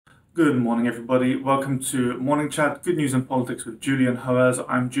Good morning, everybody. Welcome to Morning Chat, Good News and Politics with Julian Hoaz.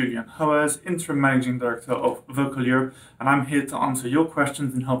 I'm Julian Hoaz, Interim Managing Director of Vocal Europe, and I'm here to answer your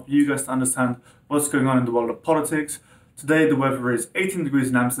questions and help you guys to understand what's going on in the world of politics. Today, the weather is 18 degrees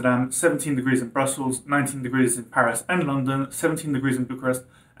in Amsterdam, 17 degrees in Brussels, 19 degrees in Paris and London, 17 degrees in Bucharest,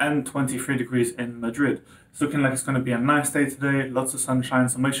 and 23 degrees in Madrid. It's looking like it's going to be a nice day today, lots of sunshine,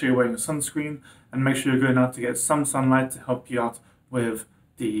 so make sure you're wearing a sunscreen and make sure you're going out to get some sunlight to help you out with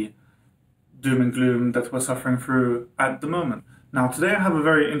the doom and gloom that we're suffering through at the moment. Now, today I have a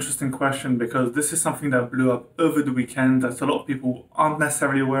very interesting question because this is something that blew up over the weekend that a lot of people aren't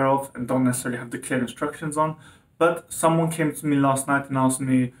necessarily aware of and don't necessarily have the clear instructions on. But someone came to me last night and asked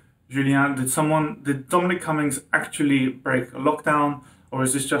me, Julian, did Dominic Cummings actually break a lockdown, or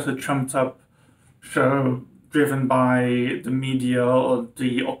is this just a trumped up show driven by the media or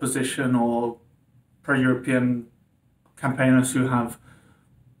the opposition or pro-European campaigners who have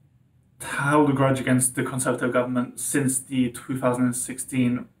held a grudge against the Conservative government since the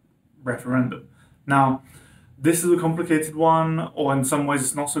 2016 referendum? Now, this is a complicated one, or in some ways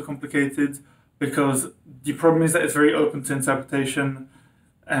it's not so complicated, because the problem is that it's very open to interpretation,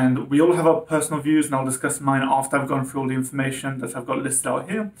 and we all have our personal views, and I'll discuss mine after I've gone through all the information that I've got listed out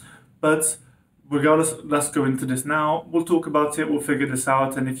here. But regardless, let's go into this now. We'll talk about it, we'll figure this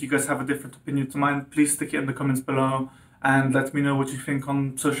out, and if you guys have a different opinion to mine, please stick it in the comments below and let me know what you think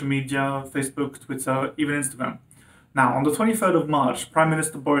on social media, Facebook, Twitter, even Instagram. Now, on the 23rd of March, Prime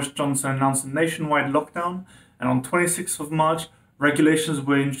Minister Boris Johnson announced a nationwide lockdown, and on 26th of March, regulations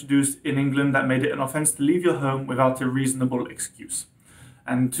were introduced in England that made it an offence to leave your home without a reasonable excuse,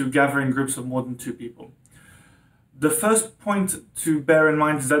 and to gather in groups of more than 2 people. The first point to bear in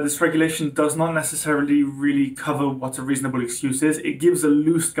mind is that this regulation does not necessarily really cover what a reasonable excuse is. It gives a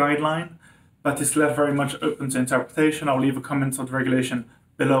loose guideline, but it's left very much open to interpretation. I'll leave a comment on the regulation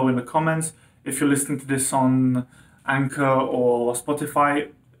below in the comments. If you're listening to this on Anchor or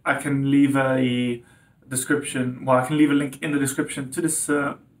Spotify, I can leave a link in the description to this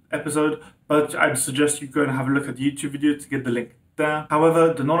episode, but I'd suggest you go and have a look at the YouTube video to get the link there.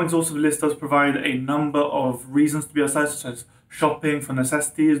 However, the non-exhaustive list does provide a number of reasons to be outside, such as shopping for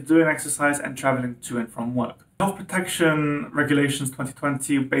necessities, doing exercise, and traveling to and from work. Health Protection Regulations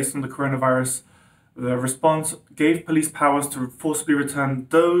 2020, based on the coronavirus, the response gave police powers to forcibly return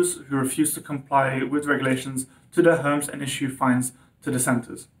those who refuse to comply with regulations to their homes and issue fines to the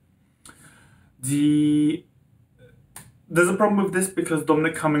centres. There's a problem with this because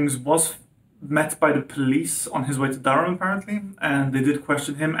Dominic Cummings was met by the police on his way to Durham, apparently, and they did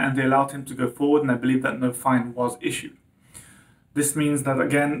question him and they allowed him to go forward, and I believe that no fine was issued. This means that,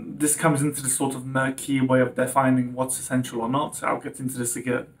 again, this comes into the sort of murky way of defining what's essential or not. I'll get into this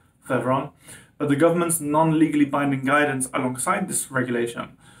again further on. But the government's non-legally binding guidance alongside this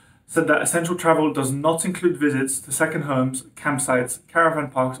regulation said that essential travel does not include visits to second homes, campsites, caravan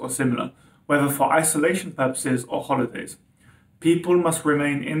parks, or similar, whether for isolation purposes or holidays. People must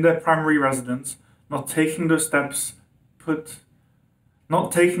remain in their primary residence. Not taking these steps puts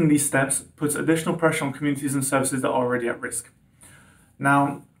additional pressure on communities and services that are already at risk.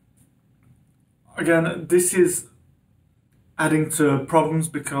 Now, again, this is adding to problems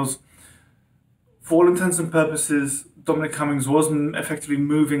because, for all intents and purposes, Dominic Cummings was effectively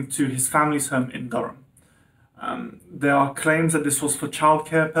moving to his family's home in Durham. There are claims that this was for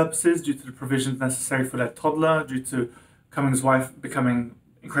childcare purposes due to the provisions necessary for their toddler, due to Cummings' wife becoming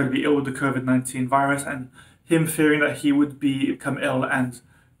incredibly ill with the COVID-19 virus, and him fearing that he would become ill and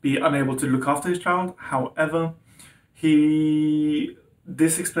be unable to look after his child. However,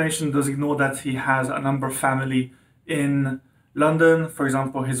 this explanation does ignore that he has a number of family in London. For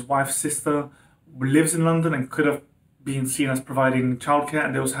example, his wife's sister lives in London and could have been seen as providing childcare,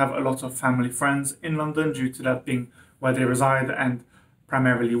 and they also have a lot of family friends in London due to that being where they reside and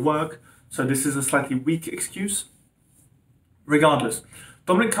primarily work. So this is a slightly weak excuse. Regardless,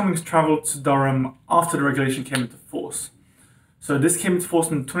 Dominic Cummings travelled to Durham after the regulation came into force. So this came into force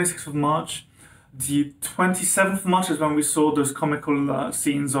on the 26th of March. The 27th of March is when we saw those comical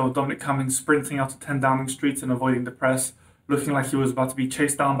scenes of Dominic Cummings sprinting out to 10 Downing Street and avoiding the press, looking like he was about to be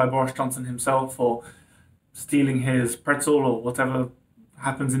chased down by Boris Johnson himself for stealing his pretzel or whatever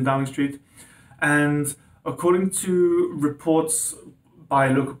happens in Downing Street. And according to reports by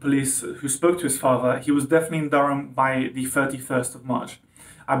local police who spoke to his father, he was definitely in Durham by the 31st of March.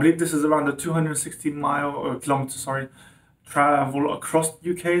 I believe this is around a 260 kilometer travel across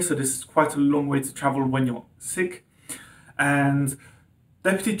the UK, so this is quite a long way to travel when you're sick. And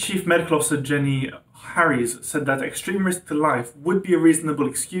Deputy Chief Medical Officer Jenny Harries said that extreme risk to life would be a reasonable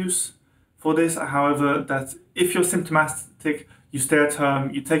excuse for this. However, that if you're symptomatic, you stay at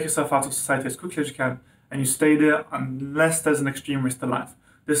home, you take yourself out of society as quickly as you can, and you stay there unless there's an extreme risk to life.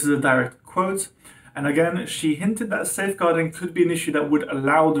 This is a direct quote. And again, she hinted that safeguarding could be an issue that would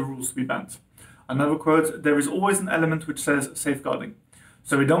allow the rules to be bent. Another quote, there is always an element which says safeguarding.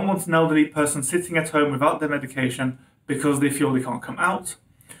 So we don't want an elderly person sitting at home without their medication because they feel they can't come out.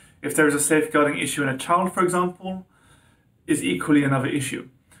 If there is a safeguarding issue in a child, for example, is equally another issue.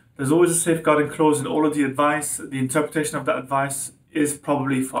 There's always a safeguarding clause in all of the advice. The interpretation of that advice is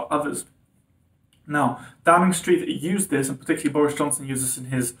probably for others. Now, Downing Street used this, and particularly Boris Johnson used this in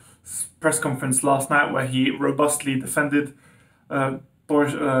his press conference last night, where he robustly defended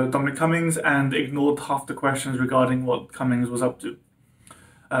Dominic Cummings and ignored half the questions regarding what Cummings was up to.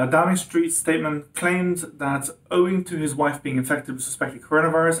 Downing Street's statement claimed that owing to his wife being infected with suspected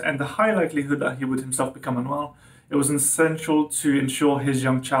coronavirus and the high likelihood that he would himself become unwell, it was essential to ensure his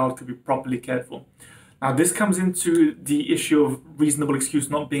young child could be properly cared for. Now, this comes into the issue of reasonable excuse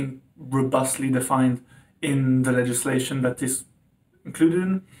not being robustly defined in the legislation that is included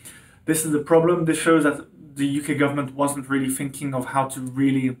in. This is the problem. This shows that the UK government wasn't really thinking of how to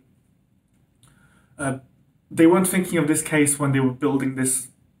really... they weren't thinking of this case when they were building this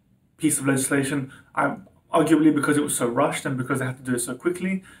piece of legislation, arguably because it was so rushed and because they had to do it so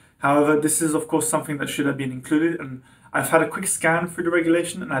quickly. However, this is of course something that should have been included, and I've had a quick scan through the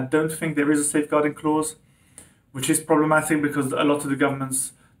regulation and I don't think there is a safeguarding clause, which is problematic because a lot of the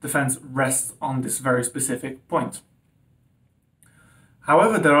government's defence rests on this very specific point.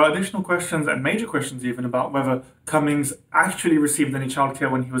 However, there are additional questions, and major questions even, about whether Cummings actually received any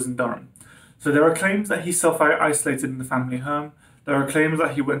childcare when he was in Durham. So there are claims that he self-isolated in the family home. There are claims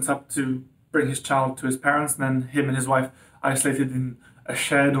that he went up to bring his child to his parents, and then him and his wife isolated in a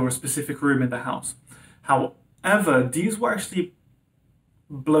shed or a specific room in the house. However, these were actually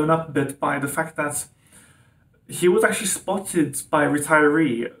blown up a bit by the fact that he was actually spotted by a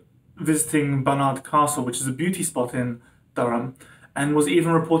retiree visiting Barnard Castle, which is a beauty spot in Durham, and was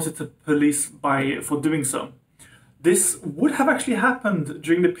even reported to police for doing so. This would have actually happened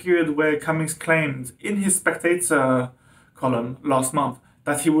during the period where Cummings claimed in his Spectator column last month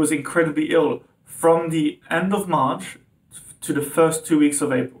that he was incredibly ill from the end of March to the first 2 weeks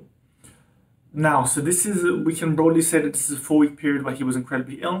of April. Now, so we can broadly say that this is a 4-week period where he was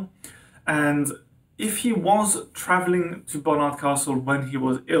incredibly ill, and if he was travelling to Barnard Castle when he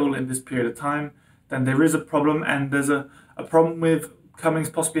was ill in this period of time, then there is a problem, and there's a problem with Cummings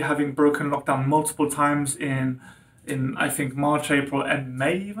possibly having broken lockdown multiple times in I think March, April and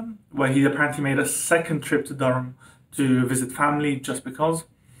May even, where he apparently made a second trip to Durham to visit family just because.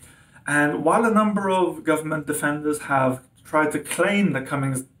 And while a number of government defenders have tried to claim that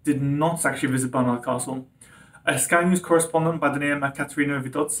Cummings did not actually visit Barnard Castle, a Sky News correspondent by the name of Caterina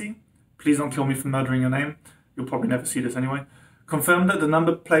Vidozzi, please don't kill me for murdering your name, you'll probably never see this anyway, confirmed that the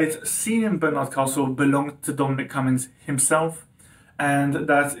number plate seen in Barnard Castle belonged to Dominic Cummings himself, and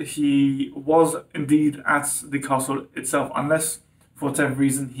that he was indeed at the castle itself, unless for whatever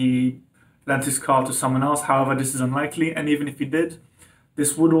reason he lent his car to someone else. However, this is unlikely, and even if he did,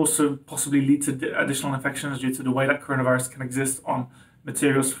 this would also possibly lead to additional infections due to the way that coronavirus can exist on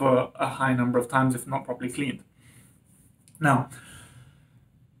materials for a high number of times if not properly cleaned. Now,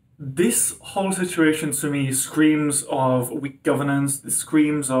 this whole situation to me screams of weak governance, this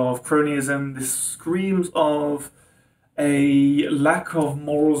screams of cronyism, this screams of a lack of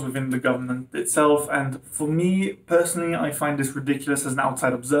morals within the government itself, and for me personally I find this ridiculous as an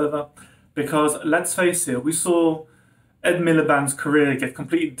outside observer, because let's face it, we saw Ed Miliband's career get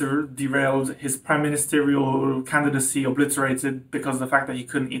completely derailed, his prime ministerial candidacy obliterated because of the fact that he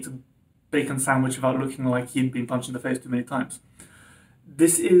couldn't eat a bacon sandwich without looking like he'd been punched in the face too many times.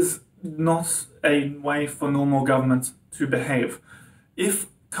 This is not a way for normal government to behave. If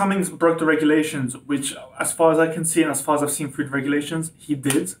Cummings broke the regulations, which as far as I can see and as far as I've seen through the regulations, he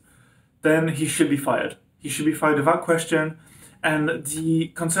did, then he should be fired. He should be fired without question. And the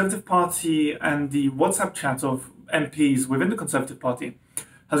Conservative Party and the WhatsApp chat of MPs within the Conservative Party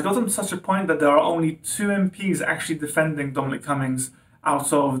has gotten to such a point that there are only 2 MPs actually defending Dominic Cummings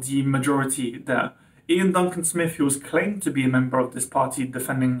out of the majority there. Ian Duncan Smith, who was claimed to be a member of this party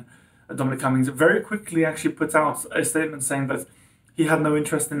defending Dominic Cummings, very quickly actually put out a statement saying that he had no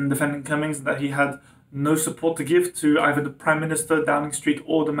interest in defending Cummings, that he had no support to give to either the Prime Minister, Downing Street,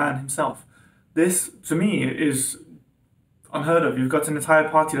 or the man himself. This, to me, is unheard of. You've got an entire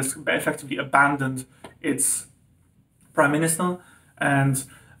party that's effectively abandoned its Prime Minister, and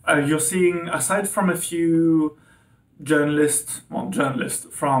you're seeing, aside from a few journalists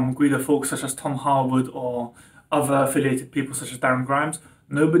from Guido Fawkes, such as Tom Harwood, or other affiliated people such as Darren Grimes,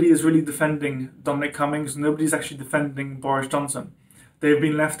 Nobody is really defending Dominic Cummings. Nobody's actually defending Boris Johnson. They've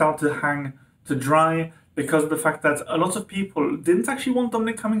been left out to hang to dry because of the fact that a lot of people didn't actually want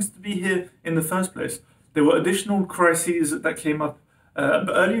Dominic Cummings to be here in the first place. There were additional crises that came up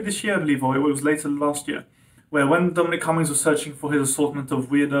earlier this year, I believe, or it was later last year, where when Dominic Cummings was searching for his assortment of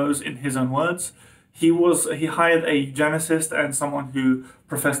weirdos, in his own words, he hired a eugenicist and someone who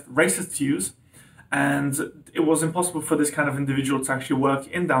professed racist views, and it was impossible for this kind of individual to actually work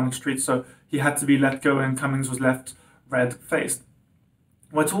in Downing Street, so he had to be let go and Cummings was left red-faced.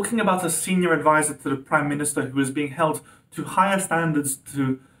 We're talking about a senior advisor to the Prime Minister who is being held to higher standards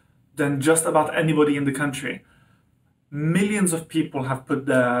than just about anybody in the country. Millions of people have put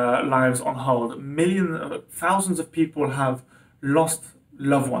their lives on hold. Thousands of people have lost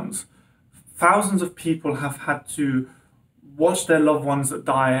loved ones. Thousands of people have had to watch their loved ones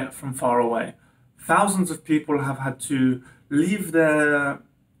die from far away. Thousands of people have had to leave their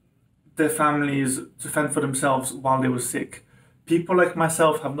families to fend for themselves while they were sick. People like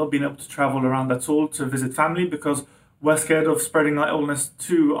myself have not been able to travel around at all to visit family because we're scared of spreading our illness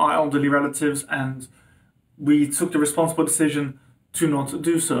to our elderly relatives, and we took the responsible decision to not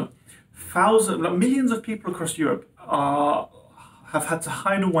do so. Millions of people across Europe have had to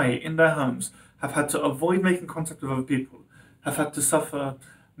hide away in their homes, have had to avoid making contact with other people, have had to suffer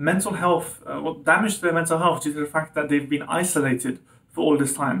mental health, damage to their mental health due to the fact that they've been isolated for all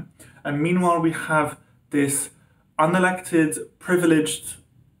this time. And meanwhile, we have this unelected, privileged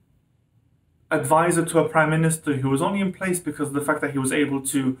advisor to a prime minister who was only in place because of the fact that he was able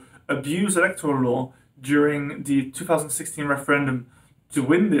to abuse electoral law during the 2016 referendum to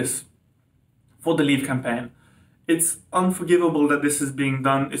win this for the Leave campaign. It's unforgivable that this is being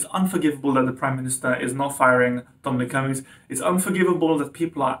done. It's unforgivable that the Prime Minister is not firing Dominic Cummings. It's unforgivable that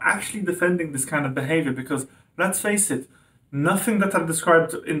people are actually defending this kind of behavior because, let's face it, nothing that I've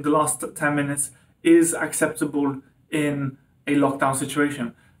described in the last 10 minutes is acceptable in a lockdown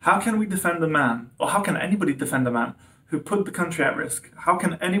situation. How can we defend a man, or how can anybody defend a man who put the country at risk? How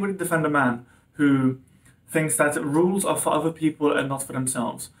can anybody defend a man who thinks that rules are for other people and not for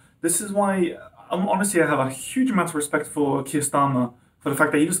themselves? This is why, honestly, I have a huge amount of respect for Keir Starmer for the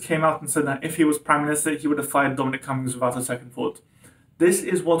fact that he just came out and said that if he was Prime Minister, he would have fired Dominic Cummings without a second thought. This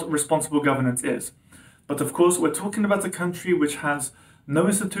is what responsible governance is. But of course, we're talking about a country which has no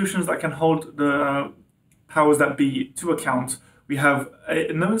institutions that can hold the powers that be to account. We have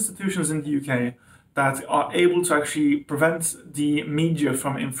no institutions in the UK that are able to actually prevent the media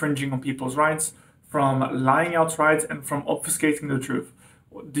from infringing on people's rights, from lying outright, and from obfuscating the truth.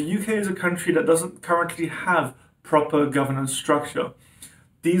 The UK is a country that doesn't currently have proper governance structure.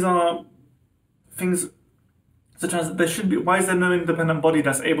 These are things such as why is there no independent body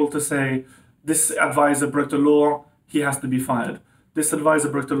that's able to say, this advisor broke the law, he has to be fired. This advisor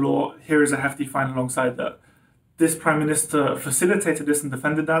broke the law, here is a hefty fine alongside that. This Prime Minister facilitated this and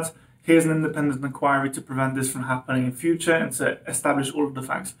defended that. Here's an independent inquiry to prevent this from happening in future and to establish all of the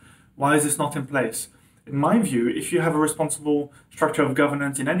facts. Why is this not in place? In my view, if you have a responsible structure of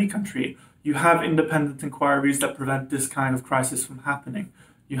governance in any country, you have independent inquiries that prevent this kind of crisis from happening.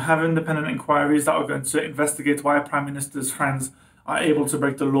 You have independent inquiries that are going to investigate why a Prime Minister's friends are able to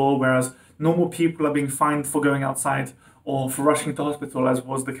break the law, whereas normal people are being fined for going outside or for rushing to hospital, as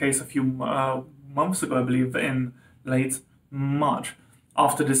was the case a few months ago, I believe, in late March,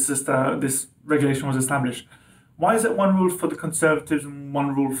 after this regulation was established. Why is it one rule for the Conservatives and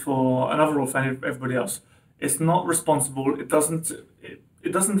another rule for everybody else? It's not responsible. It doesn't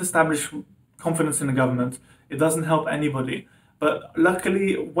establish confidence in the government. It doesn't help anybody. But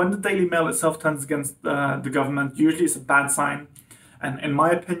luckily, when the Daily Mail itself turns against the government, usually it's a bad sign. And in my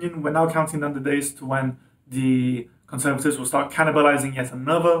opinion, we're now counting down the days to when the Conservatives will start cannibalizing yet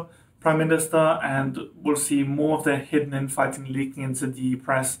another Prime Minister, and we'll see more of their hidden infighting leaking into the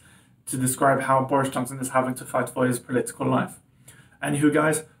press to describe how Boris Johnson is having to fight for his political life. Anywho,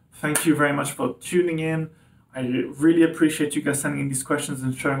 guys, thank you very much for tuning in. I really appreciate you guys sending in these questions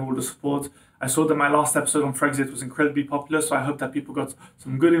and showing all the support. I saw that my last episode on Brexit was incredibly popular, so I hope that people got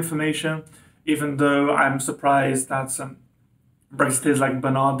some good information, even though I'm surprised that some Brexiteers like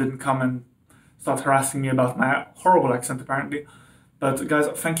Bernard didn't come and start harassing me about my horrible accent, apparently. But guys,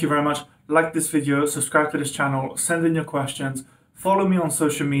 thank you very much. Like this video, subscribe to this channel, send in your questions, follow me on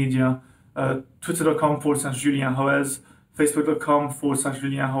social media, twitter.com/Julien Hoez,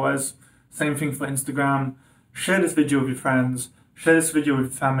 facebook.com/Julien Hoez, same thing for Instagram. Share this video with your friends, share this video with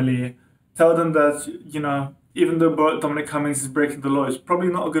your family, tell them that, even though Dominic Cummings is breaking the law, it's probably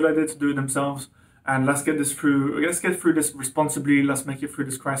not a good idea to do it themselves, and let's get this through. Let's get through this responsibly. Let's make it through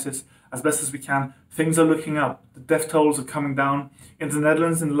this crisis as best as we can. Things are looking up. The death tolls are coming down. In the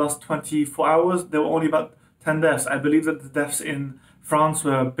Netherlands, in the last 24 hours, there were only about 10 deaths. I believe that the deaths in France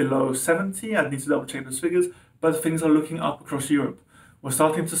were below 70. I need to double check those figures, but things are looking up across Europe. We're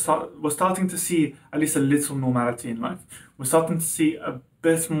starting to see at least a little normality in life. We're starting to see a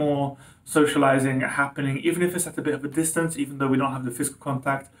bit more socializing happening, even if it's at a bit of a distance, even though we don't have the physical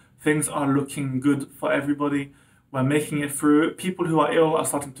contact. Things are looking good for everybody. We're making it through. People who are ill are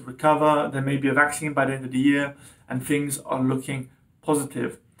starting to recover. There may be a vaccine by the end of the year, and things are looking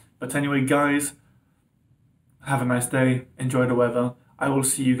positive. But anyway, guys, have a nice day. Enjoy the weather. I will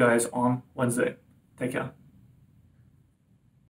see you guys on Wednesday. Take care.